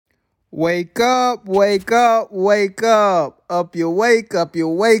Wake up, wake up, wake up. Up you wake, up you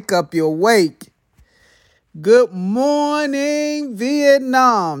wake, up you wake. Good morning,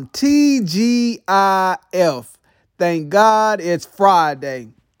 Vietnam. TGIF. Thank God it's Friday.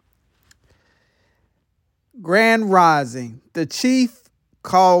 Grand Rising. The chief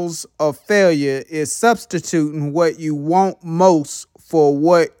cause of failure is substituting what you want most for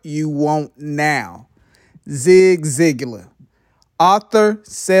what you want now. Zig Ziglar. Author,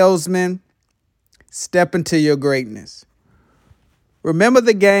 salesman, step into your greatness. Remember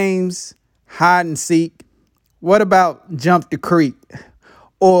the games hide and seek? What about jump the creek?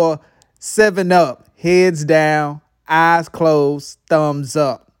 Or 7 up, heads down, eyes closed, thumbs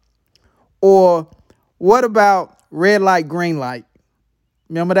up? Or what about red light, green light?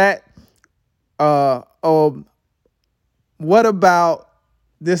 Remember that? Or what about,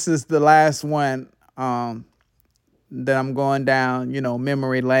 this is the last one that I'm going down,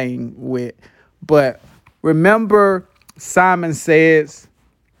 memory lane with. But remember Simon Says,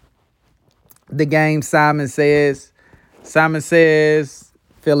 the game Simon Says,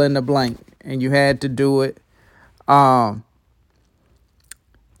 fill in the blank, and you had to do it.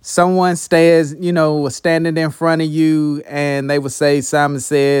 Someone was standing in front of you and they would say Simon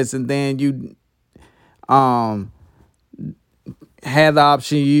Says, and then you had the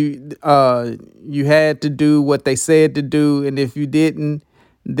option. You had to do what they said to do, and if you didn't,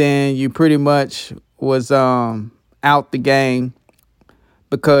 then you pretty much was out the game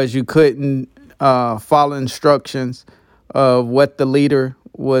because you couldn't follow instructions of what the leader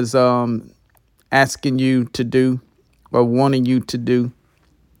was asking you to do or wanting you to do.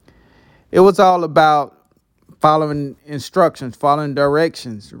 It was all about following instructions, following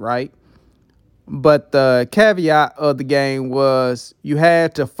directions, right? But the caveat of the game was you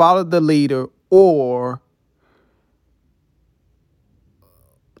had to follow the leader or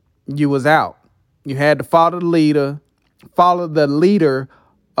you was out. You had to follow the leader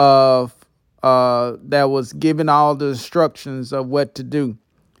of that was giving all the instructions of what to do.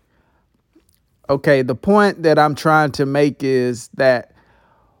 Okay, the point that I'm trying to make is that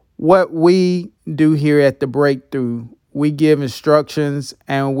what we do here at the Breakthrough, we give instructions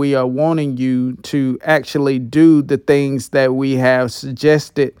and we are wanting you to actually do the things that we have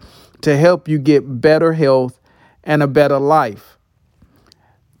suggested to help you get better health and a better life.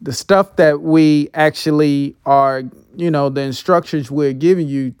 The stuff that we actually are, the instructions we're giving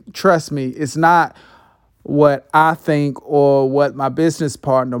you, trust me, it's not what I think or what my business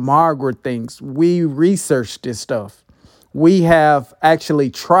partner, Margaret, thinks. We researched this stuff. We have actually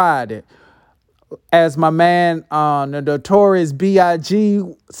tried it. As my man, the Notorious B.I.G.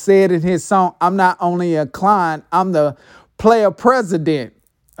 said in his song, I'm not only a client, I'm the player president.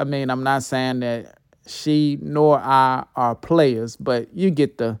 I mean, I'm not saying that she nor I are players, but you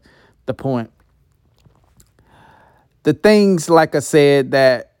get the point. The things, like I said,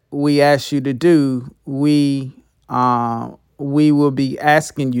 that we ask you to do, we will be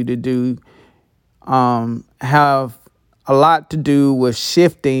asking you to do, have a lot to do with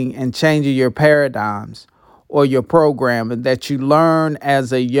shifting and changing your paradigms or your programming that you learn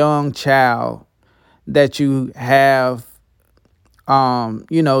as a young child that you have. They're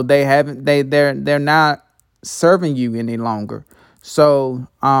not serving you any longer. So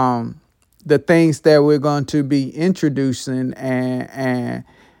the things that we're going to be introducing and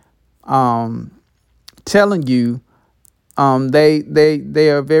telling you, they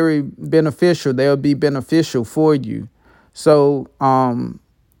are very beneficial. They'll be beneficial for you. So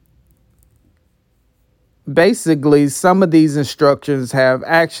basically, some of these instructions have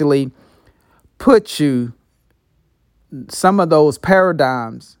actually put you, some of those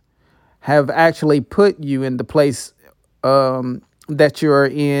paradigms have actually put you in the place that you're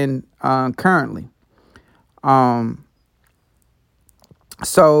in currently.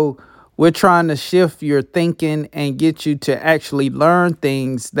 So we're trying to shift your thinking and get you to actually learn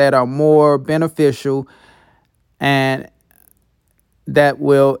things that are more beneficial and that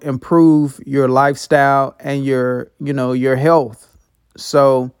will improve your lifestyle and your health.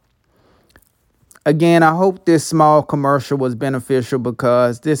 So again, I hope this small commercial was beneficial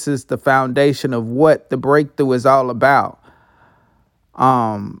because this is the foundation of what the Breakthrough is all about.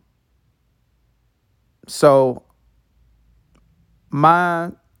 So my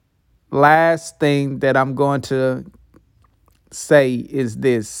last thing that I'm going to say is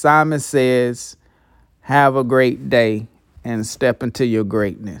this. Simon Says, have a great day and step into your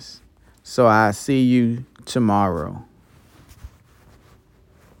greatness. So I see you tomorrow.